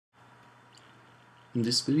In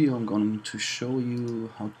this video I'm going to show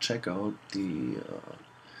you how to check out the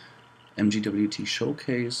mgwt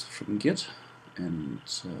showcase from Git and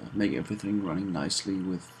make everything running nicely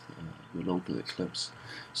with your local Eclipse.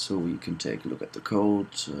 So you can take a look at the code,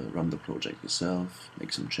 run the project yourself,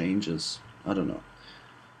 make some changes, I don't know.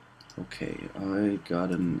 Okay, I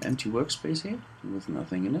got an empty workspace here with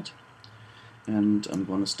nothing in it, and I'm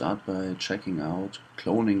going to start by checking out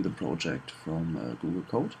cloning the project from Google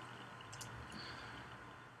Code.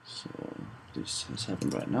 So this has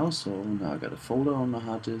happened right now, so now I got a folder on my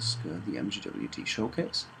hard disk, the mgwt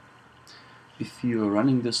showcase. If you're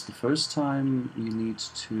running this the first time, you need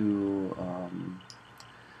to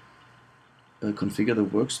configure the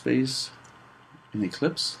workspace in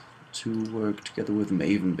Eclipse to work together with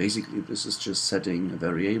Maven. Basically this is just setting a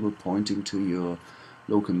variable pointing to your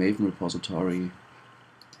local Maven repository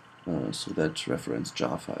so that reference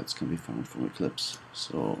jar files can be found from Eclipse.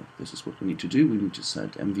 So this is what we need to do. We need to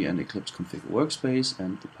set mvn eclipse configure workspace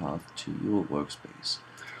and the path to your workspace.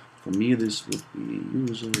 For me this would be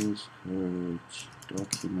users, code,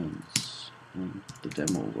 documents, and the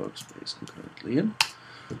demo workspace I'm currently in.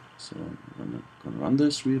 So I'm going to run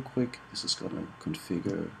this real quick. This is going to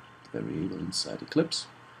configure the variable inside Eclipse.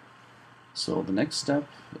 So the next step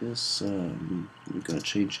is we're going to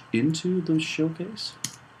change into the showcase.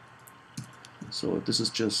 So this is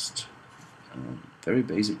just a very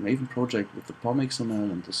basic Maven project with the POM XML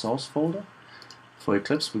and the source folder. For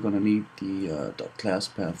Eclipse we're going to need the .class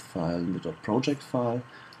path file and the .project file,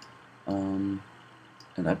 and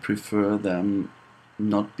I prefer them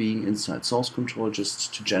not being inside source control,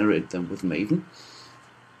 just to generate them with Maven.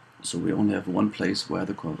 So we only have one place where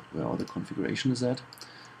all the configuration is at.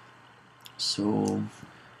 So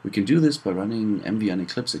we can do this by running mvn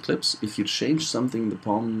eclipse. If you change something in the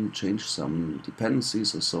POM, change some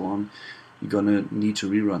dependencies or so on, you're gonna need to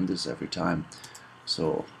rerun this every time.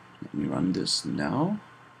 So let me run this now,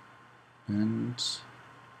 and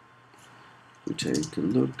we take a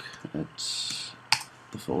look at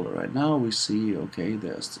the folder right now. We see, okay,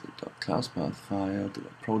 there's the .class path file, the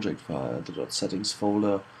 .project file, the .settings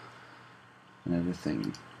folder, and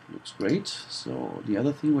everything looks great. So the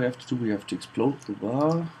other thing we have to do, we have to explode the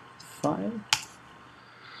var file.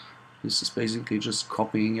 This is basically just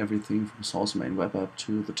copying everything from source main web app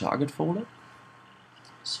to the target folder.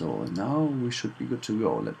 So now we should be good to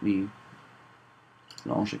go. Let me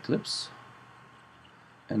launch Eclipse,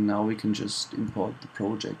 and now we can just import the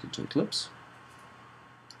project into Eclipse.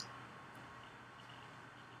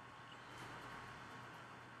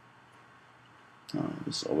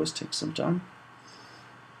 This always takes some time.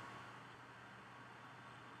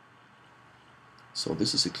 So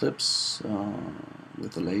this is Eclipse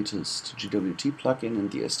with the latest GWT plugin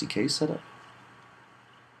and the SDK setup.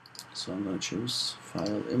 So I'm going to choose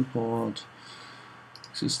File, Import,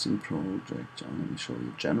 Existing Project. Let me show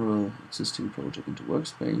you General, Existing Project into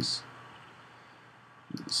Workspace.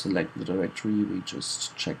 Select the directory we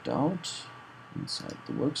just checked out inside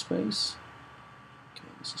the workspace. Okay,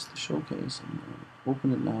 this is the showcase. I'm going to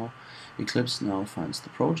open it now. Eclipse now finds the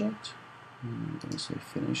project. I'm going to say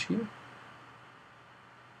Finish here.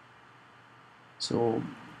 So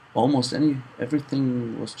almost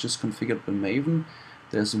everything was just configured by Maven.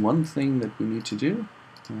 There's one thing that we need to do.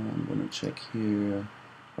 I'm going to check here,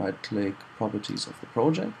 right-click Properties of the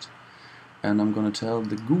project, and I'm going to tell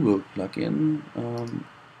the Google plugin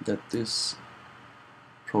that this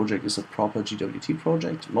project is a proper GWT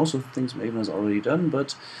project. Most of the things Maven has already done,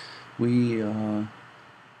 but we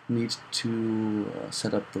need to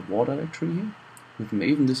set up the war directory here. With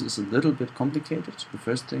Maven this is a little bit complicated. The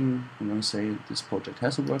first thing I'm going to say, this project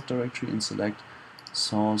has a work directory, and select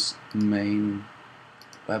source main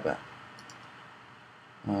web app.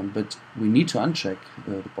 But we need to uncheck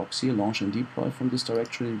the box here, launch and deploy from this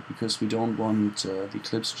directory, because we don't want the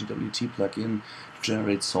Eclipse GWT plugin to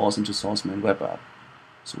generate source into source main web app.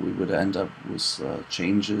 So we would end up with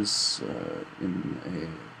changes in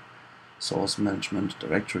a source management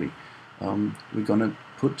directory. We're gonna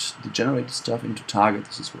put the generated stuff into target.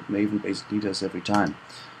 This is what Maven basically does every time.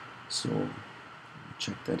 So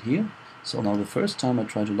check that here. So now the first time I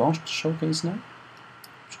try to launch the showcase now, I'm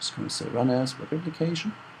just going to say run as web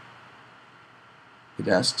application. It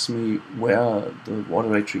asks me where the war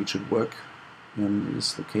directory should work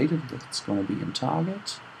is located. That's going to be in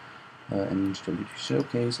target, mgwt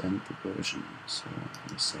showcase, and the version. So I'm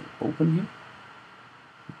going to say open here.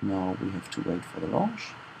 Now we have to wait for the launch.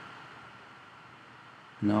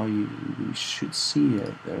 Now we should see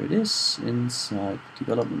it. There it is inside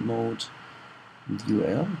development mode. The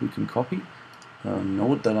URL we can copy.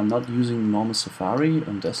 Note that I'm not using normal Safari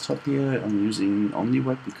on desktop here. I'm using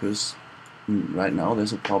OmniWeb because right now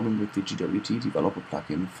there's a problem with the GWT developer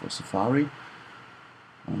plugin for Safari.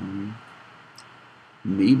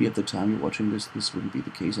 Maybe at the time you're watching this wouldn't be the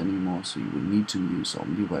case anymore, so you will need to use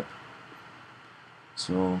OmniWeb.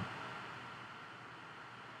 So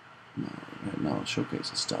right now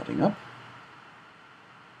Showcase is starting up.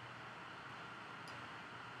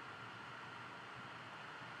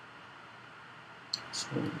 So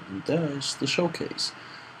and there is the Showcase.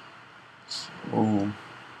 So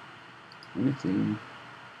anything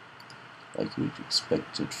like you'd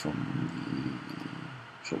expect it from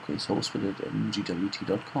the Showcase hosted at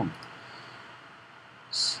mgwt.com.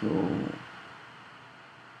 So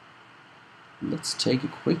let's take a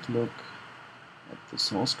quick look at the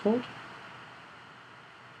source code.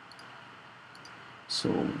 So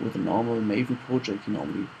with a normal Maven project, you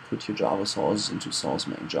normally put your Java sources into source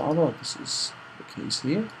main Java. This is the case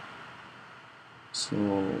here. So,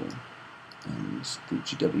 and the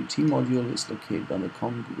GWT module is located under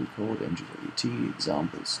common Google code mgwt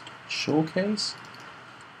examples showcase.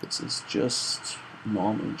 This is just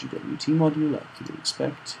normal GWT module like you would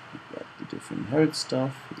expect. You've got the different inherit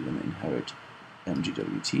stuff. You're going to inherit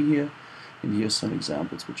mgwt here. And here's some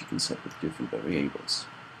examples which you can set with different variables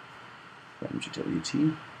for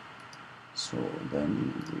mgwt. So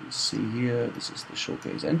then we see here, this is the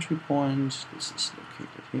showcase entry point. This is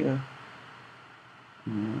located here.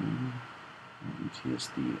 And here's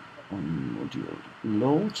the on module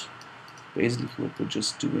load. Basically what we're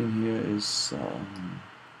just doing here is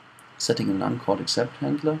setting an uncaught except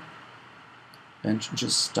handler and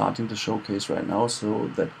just starting the showcase right now, so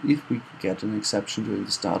that if we get an exception during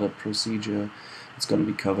the startup procedure, it's going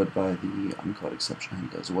to be covered by the uncaught exception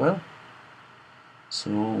handler as well. So,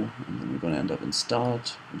 and then we're going to end up in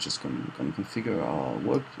start. We're just going to configure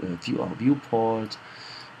our our viewport,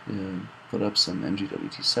 put up some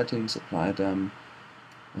mgwt settings, apply them,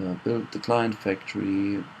 build the client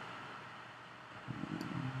factory,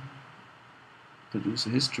 produce a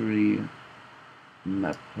history,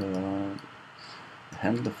 map a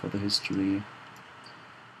handler for the history,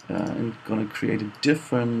 and going to create a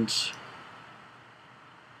different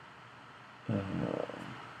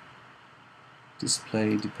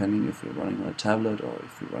display depending if you're running on a tablet or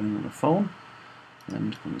if you're running on a phone,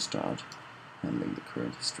 and going to start handling the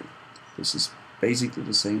current history. This is basically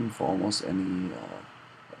the same for almost any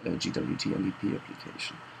GWT MVP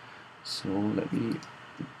application. So let me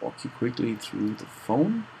walk you quickly through the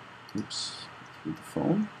phone. Through the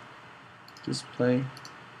phone display.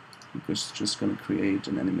 We're just going to create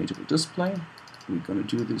an animatable display. We're going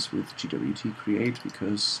to do this with GWT create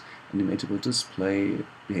because animatable display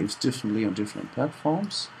behaves differently on different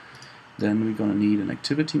platforms. Then we're going to need an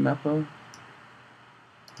activity mapper.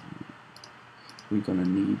 We're going to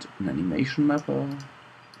need an animation mapper.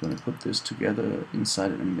 We're going to put this together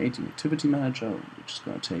inside an animating activity manager, which is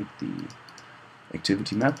going to take the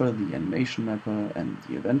activity mapper, the animation mapper, and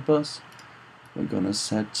the event bus. We're going to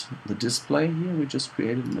set the display here we just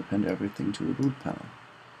created and append everything to the root panel.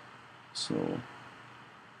 So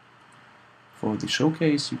for the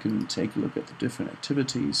showcase, you can take a look at the different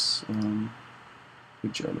activities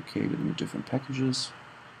which are located in the different packages,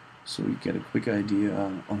 so you get a quick idea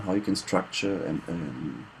on how you can structure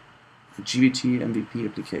a GWT MVP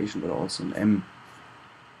application, but also an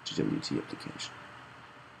mgwt application.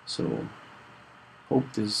 So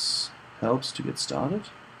hope this helps to get started,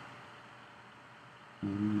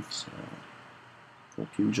 and hope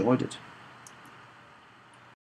you enjoyed it.